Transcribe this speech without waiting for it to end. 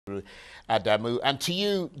Adamu. And to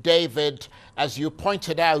you, David, as you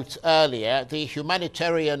pointed out earlier, the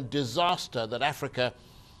humanitarian disaster that Africa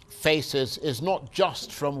faces is not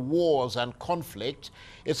just from wars and conflict,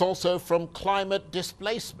 it's also from climate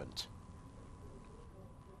displacement.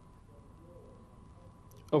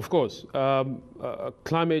 Of course,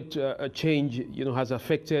 climate change, has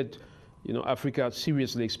affected, Africa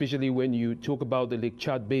seriously, especially when you talk about the Lake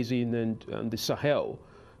Chad Basin and the Sahel,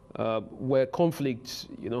 where conflicts,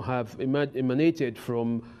 have emanated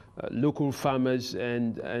from local farmers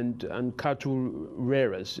and cattle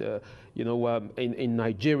rearers. In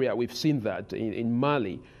Nigeria, we've seen that in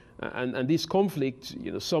Mali. And this conflict,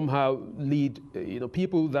 somehow lead,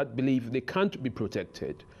 people that believe they can't be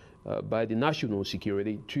protected by the national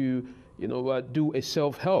security to, do a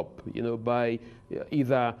self-help, by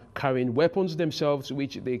either carrying weapons themselves,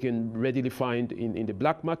 which they can readily find in the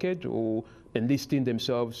black market, or enlisting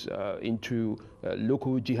themselves into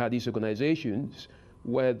local jihadist organizations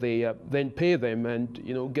where they then pay them and,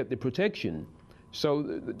 get the protection. So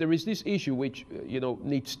there is this issue which,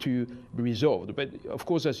 needs to be resolved. But of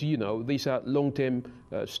course, as you know, these are long-term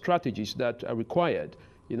strategies that are required,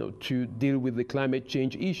 to deal with the climate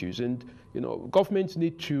change issues. And, governments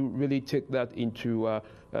need to really take that into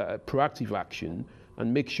proactive action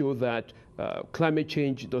and make sure that climate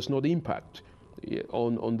change does not impact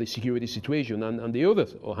on the security situation. And on the other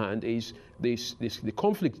hand is the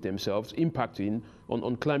conflicts themselves impacting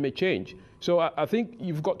on climate change. So I think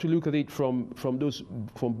you've got to look at it from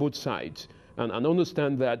both sides and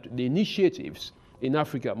understand that the initiatives in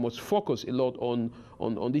Africa must focus a lot on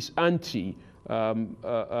these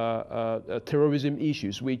anti-terrorism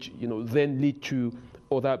issues, which then lead to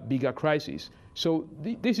other bigger crises. So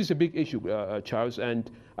this is a big issue, Charles, and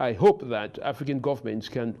I hope that African governments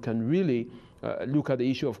can really look at the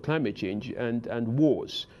issue of climate change and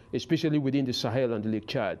wars, especially within the Sahel and the Lake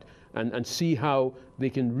Chad, and see how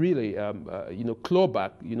they can really, claw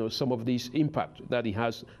back, some of this impact that it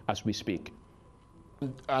has as we speak.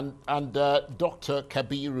 And Dr.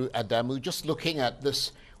 Kabir Adamu, just looking at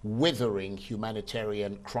this withering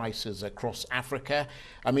humanitarian crisis across Africa,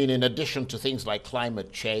 I mean, in addition to things like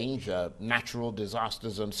climate change, natural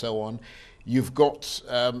disasters and so on, you've got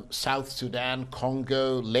South Sudan,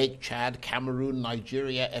 Congo, Lake Chad, Cameroon,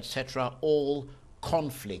 Nigeria, etc., all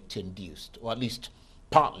conflict-induced, or at least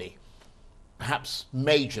partly, perhaps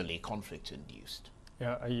majorly conflict-induced.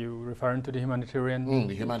 Yeah, are you referring to the humanitarian,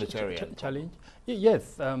 challenge?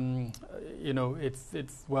 Yes,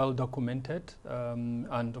 it's well documented,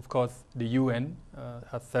 and of course the UN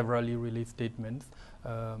has severally released statements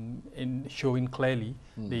in showing clearly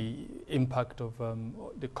the impact of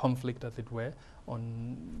the conflict, as it were,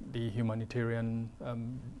 on the humanitarian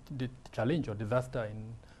challenge or disaster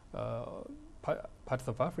in parts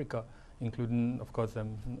of Africa, including, of course,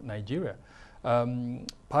 Nigeria.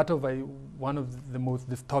 Part of one of the most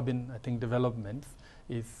disturbing, I think, developments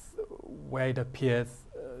is where it appears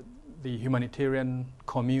the humanitarian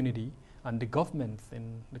community and the governments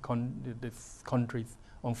in these countries,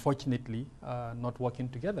 unfortunately, are not working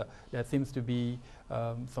together. There seems to be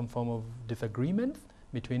some form of disagreement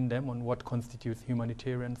between them on what constitutes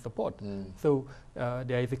humanitarian support. So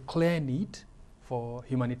there is a clear need for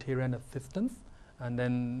humanitarian assistance, and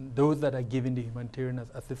then those that are giving the humanitarian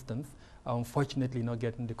assistance are unfortunately not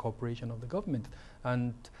getting the cooperation of the government.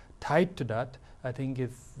 And tied to that, I think,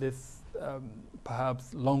 is this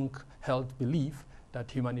perhaps long-held belief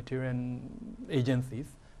that humanitarian agencies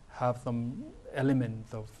have some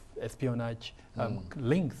elements of espionage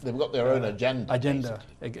links. They've got their own agenda.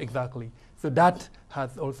 Exactly. So that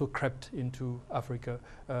has also crept into Africa.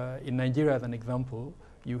 In Nigeria, as an example,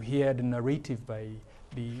 you hear the narrative by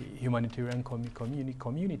the humanitarian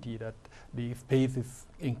community that the space is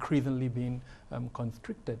increasingly being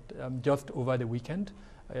constricted. Just over the weekend,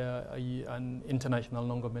 an international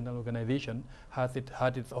non-governmental organization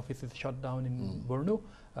had its offices shut down in Borno.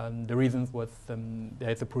 The reasons was there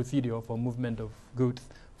is a procedure for movement of goods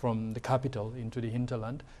from the capital into the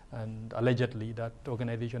hinterland, and allegedly that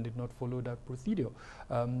organization did not follow that procedure.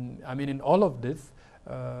 I mean, in all of this,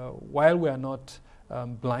 while we are not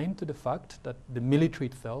blind to the fact that the military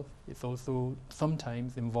itself is also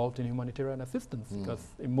sometimes involved in humanitarian assistance, because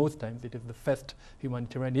in most times it is the first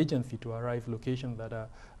humanitarian agency to arrive locations that are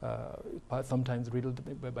sometimes riddled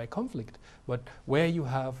by conflict. But where you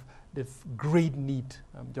have this great need,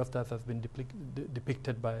 just as has been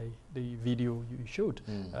depicted by the video you showed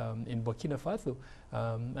in Burkina Faso,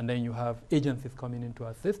 and then you have agencies coming in to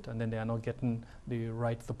assist, and then they are not getting the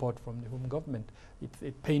right support from the home government.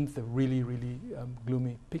 It paints a really, really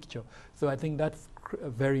gloomy picture. So I think that's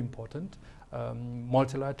very important.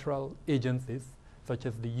 Multilateral agencies such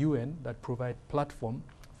as the UN, that provide platform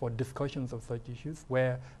for discussions of such issues,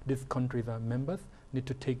 where these countries are members need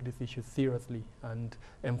to take these issues seriously and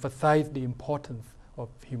emphasize the importance of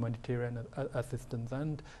humanitarian assistance,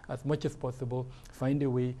 and as much as possible find a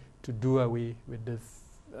way to do away with this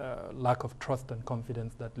lack of trust and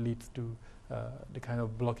confidence that leads to the kind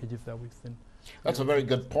of blockages that we've seen. That's a very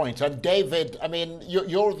good point. And David, I mean,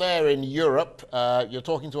 you're there in Europe. You're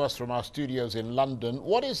talking to us from our studios in London.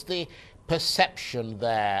 What is the perception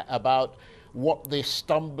there about what the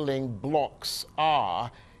stumbling blocks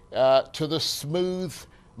are to the smooth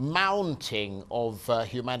mounting of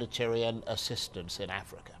humanitarian assistance in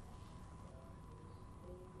Africa?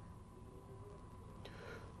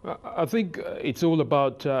 I think it's all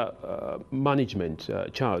about management,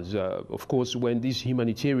 Charles. Of course, when these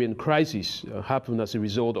humanitarian crises happen as a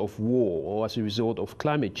result of war or as a result of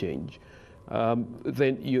climate change,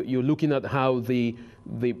 then you're looking at how the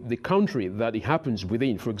country that it happens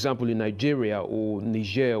within, for example, in Nigeria or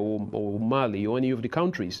Niger or Mali or any of the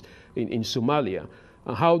countries in Somalia,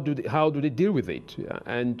 how do they deal with it?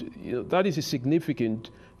 And that is a significant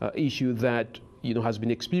issue that has been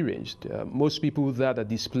experienced. Most people that are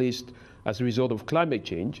displaced as a result of climate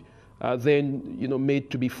change are then made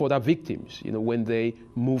to be further victims when they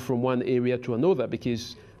move from one area to another,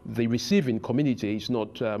 because the receiving community is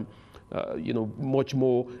not much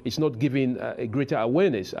more, it's not giving a greater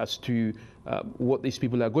awareness as to what these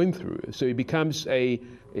people are going through. So it becomes a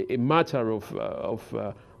matter of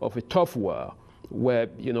a tough war, where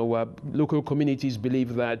local communities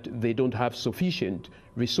believe that they don't have sufficient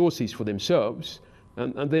resources for themselves,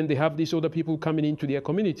 and then they have these other people coming into their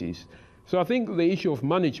communities. So I think the issue of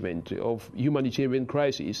management of humanitarian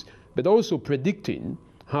crises, but also predicting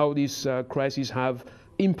how these crises have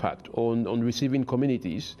impact on receiving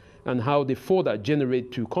communities and how they further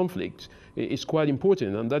generate to conflict is quite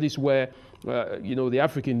important. And that is where the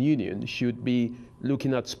African Union should be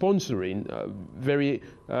looking at sponsoring very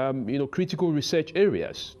critical research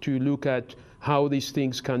areas to look at how these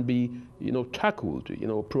things can be tackled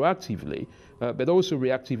proactively, but also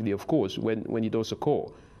reactively, of course, when it does occur.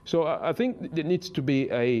 So I think there needs to be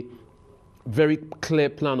a very clear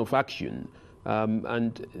plan of action,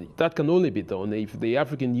 and that can only be done if the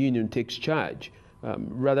African Union takes charge,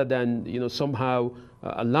 rather than somehow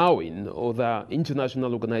allowing other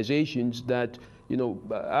international organizations that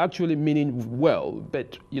actually meaning well,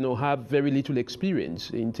 but have very little experience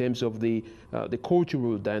in terms of the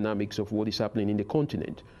cultural dynamics of what is happening in the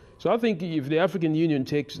continent. So I think if the African Union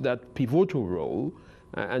takes that pivotal role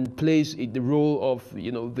and plays the role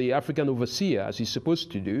of the African overseer as it's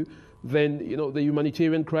supposed to do, then the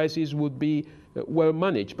humanitarian crisis would be well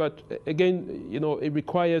managed. But again, it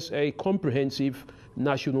requires a comprehensive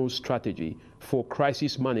national strategy for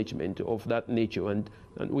crisis management of that nature, and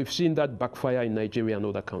we've seen that backfire in Nigeria and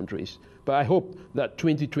other countries. But I hope that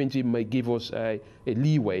 2020 may give us a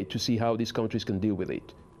leeway to see how these countries can deal with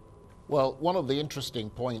it. Well, one of the interesting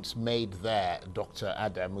points made there, Dr.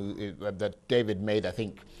 Adamu, that David made, I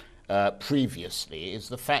think, previously, is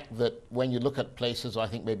the fact that when you look at places, I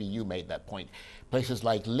think maybe you made that point, places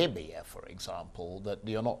like Libya, for example, that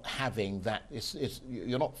you're not having that,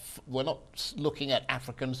 we're not looking at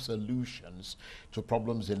African solutions to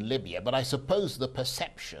problems in Libya. But I suppose the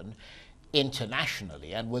perception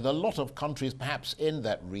internationally, and with a lot of countries perhaps in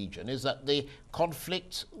that region, is that the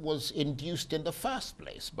conflict was induced in the first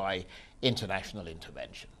place by international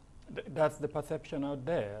intervention. That's the perception out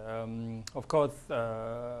there. Of course,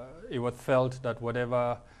 it was felt that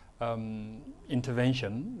whatever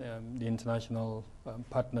intervention the international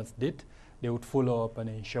partners did, they would follow up and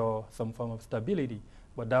ensure some form of stability.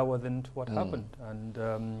 But that wasn't what happened.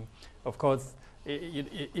 And of course,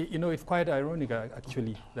 it's quite ironic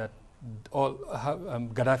actually that all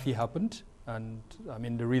Gaddafi happened, and I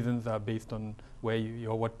mean the reasons are based on where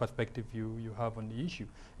what perspective you have on the issue.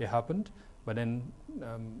 It happened, but then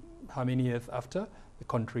how many years after, the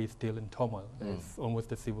country is still in turmoil. There's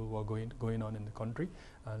almost a civil war going on in the country,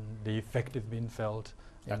 and the effect is being felt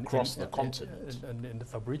across the continent and in the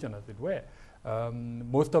sub-region, as it were.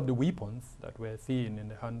 Most of the weapons that we're seeing in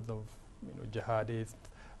the hands of jihadists,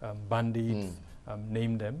 bandits,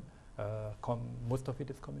 name them, most of it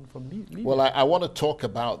is coming from Libya. Well, I want to talk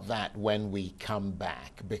about that when we come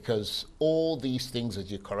back, because all these things,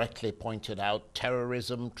 as you correctly pointed out,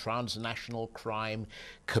 terrorism, transnational crime,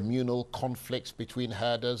 communal conflicts between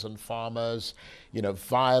herders and farmers, you know,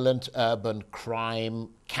 violent urban crime,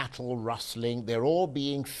 cattle rustling, they're all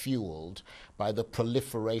being fueled by the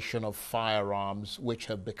proliferation of firearms, which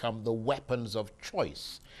have become the weapons of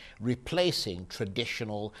choice, replacing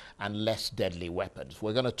traditional and less deadly weapons.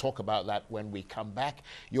 We're going to talk about that when we come back.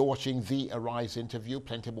 You're watching the Arise interview.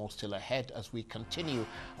 Plenty more still ahead as we continue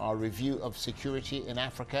our review of security in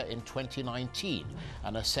Africa in 2019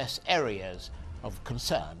 and assess areas of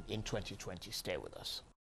concern in 2020. Stay with us.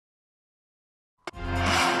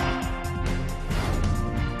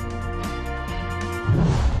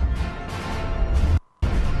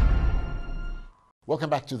 Welcome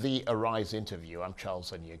back to the Arise interview. I'm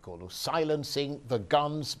Charles Anagoru. Silencing the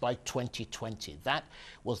guns by 2020. That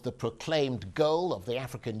was the proclaimed goal of the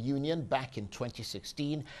African Union back in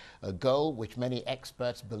 2016, a goal which many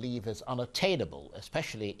experts believe is unattainable,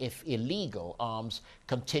 especially if illegal arms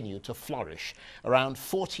continue to flourish. Around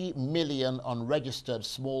 40 million unregistered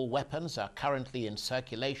small weapons are currently in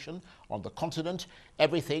circulation on the continent,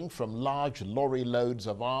 everything from large lorry loads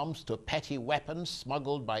of arms to petty weapons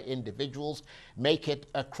smuggled by individuals make it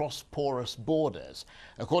across porous borders.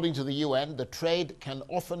 According to the UN, the trade can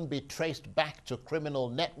often be traced back to criminal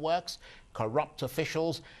networks, corrupt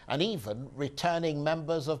officials, and even returning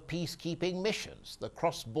members of peacekeeping missions. The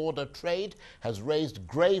cross-border trade has raised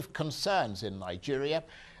grave concerns in Nigeria.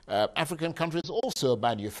 African countries also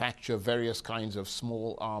manufacture various kinds of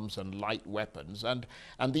small arms and light weapons, and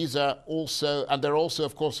these are also, and they're also,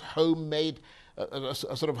 of course, homemade, a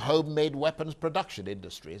sort of homemade weapons production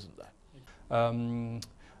industry, isn't there?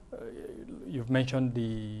 You've mentioned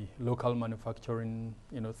the local manufacturing,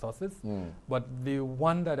 sources, but the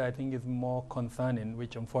one that I think is more concerning,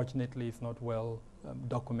 which unfortunately is not well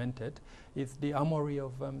documented, is the armory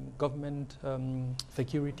of government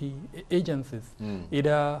security agencies,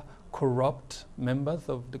 either corrupt members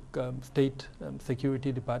of the state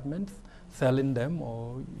security departments selling them,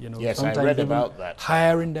 or yes, sometimes I read even about that.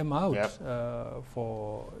 hiring them out Yep.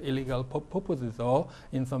 for illegal purposes, or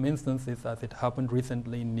in some instances, as it happened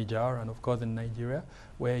recently in Niger and of course in Nigeria,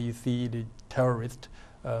 where you see the terrorists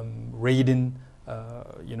raiding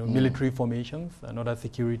military formations and other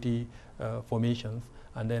security formations,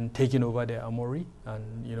 and then taking over their armory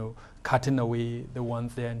and cutting away the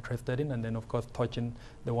ones they're interested in, and then of course touching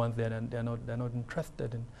the ones they're not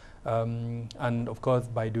interested in, and of course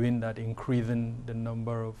by doing that increasing the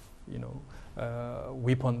number of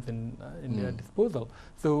weapons in their disposal.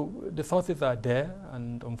 So the sources are there,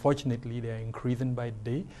 and unfortunately they are increasing by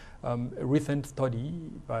the day. A recent study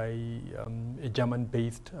by a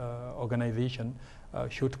German-based organization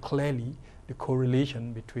showed clearly the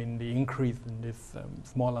correlation between the increase in this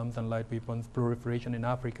small arms and light weapons proliferation in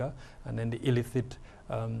Africa and then the illicit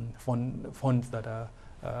funds that are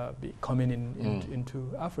coming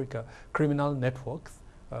into Africa. Criminal networks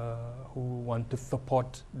who want to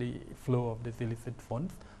support the flow of these illicit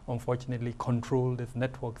funds unfortunately control these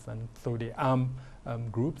networks, and so they arm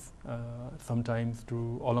groups, sometimes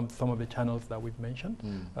through some of the channels that we've mentioned,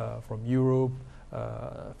 from Europe,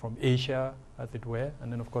 from Asia, as it were,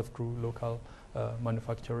 and then of course through local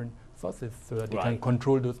manufacturing sources, so that they can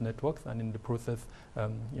control those networks, and in the process,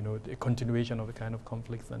 the continuation of the kind of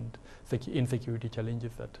conflicts and insecurity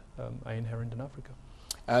challenges that are inherent in Africa.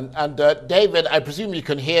 And David, I presume you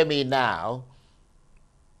can hear me now.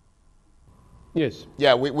 Yes.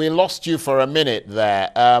 Yeah, we lost you for a minute there.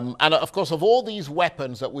 And of course, of all these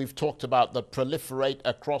weapons that we've talked about that proliferate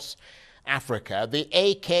across Africa, the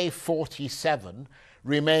AK-47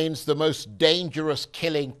 remains the most dangerous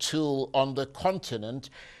killing tool on the continent,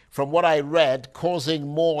 from what I read, causing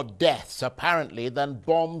more deaths, apparently, than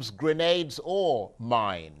bombs, grenades, or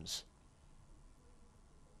mines.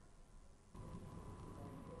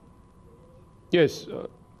 Yes,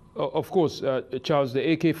 of course, Charles,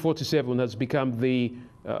 the AK-47 has become the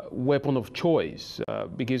weapon of choice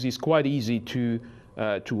because it's quite easy to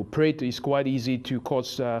operate. It's quite easy to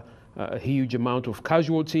cause a huge amount of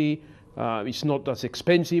casualty. It's not as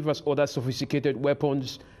expensive as other sophisticated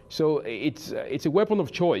weapons. So it's a weapon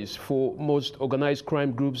of choice for most organized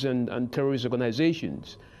crime groups and terrorist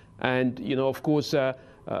organizations. And, of course,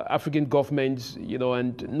 African governments,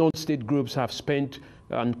 and non-state groups have spent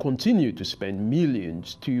and continue to spend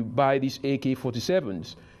millions to buy these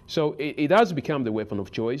AK-47s. So it has become the weapon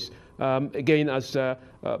of choice. Again, as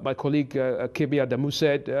my colleague Kabir Adamu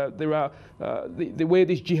said, there are the way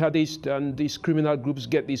these jihadists and these criminal groups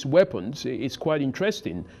get these weapons is quite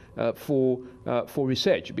interesting for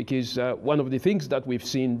research, because one of the things that we've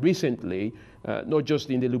seen recently, not just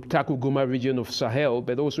in the Lubtaku Goma region of Sahel,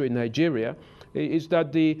 but also in Nigeria, is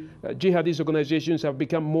that the jihadist organizations have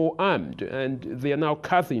become more armed, and they are now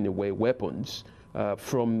carting away weapons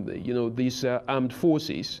from these armed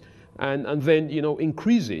forces, and then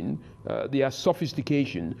increasing their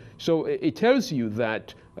sophistication. So it tells you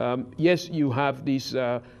that yes, you have this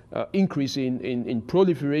increase in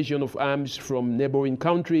proliferation of arms from neighboring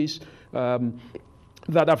countries,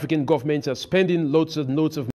 that African governments are spending loads and loads of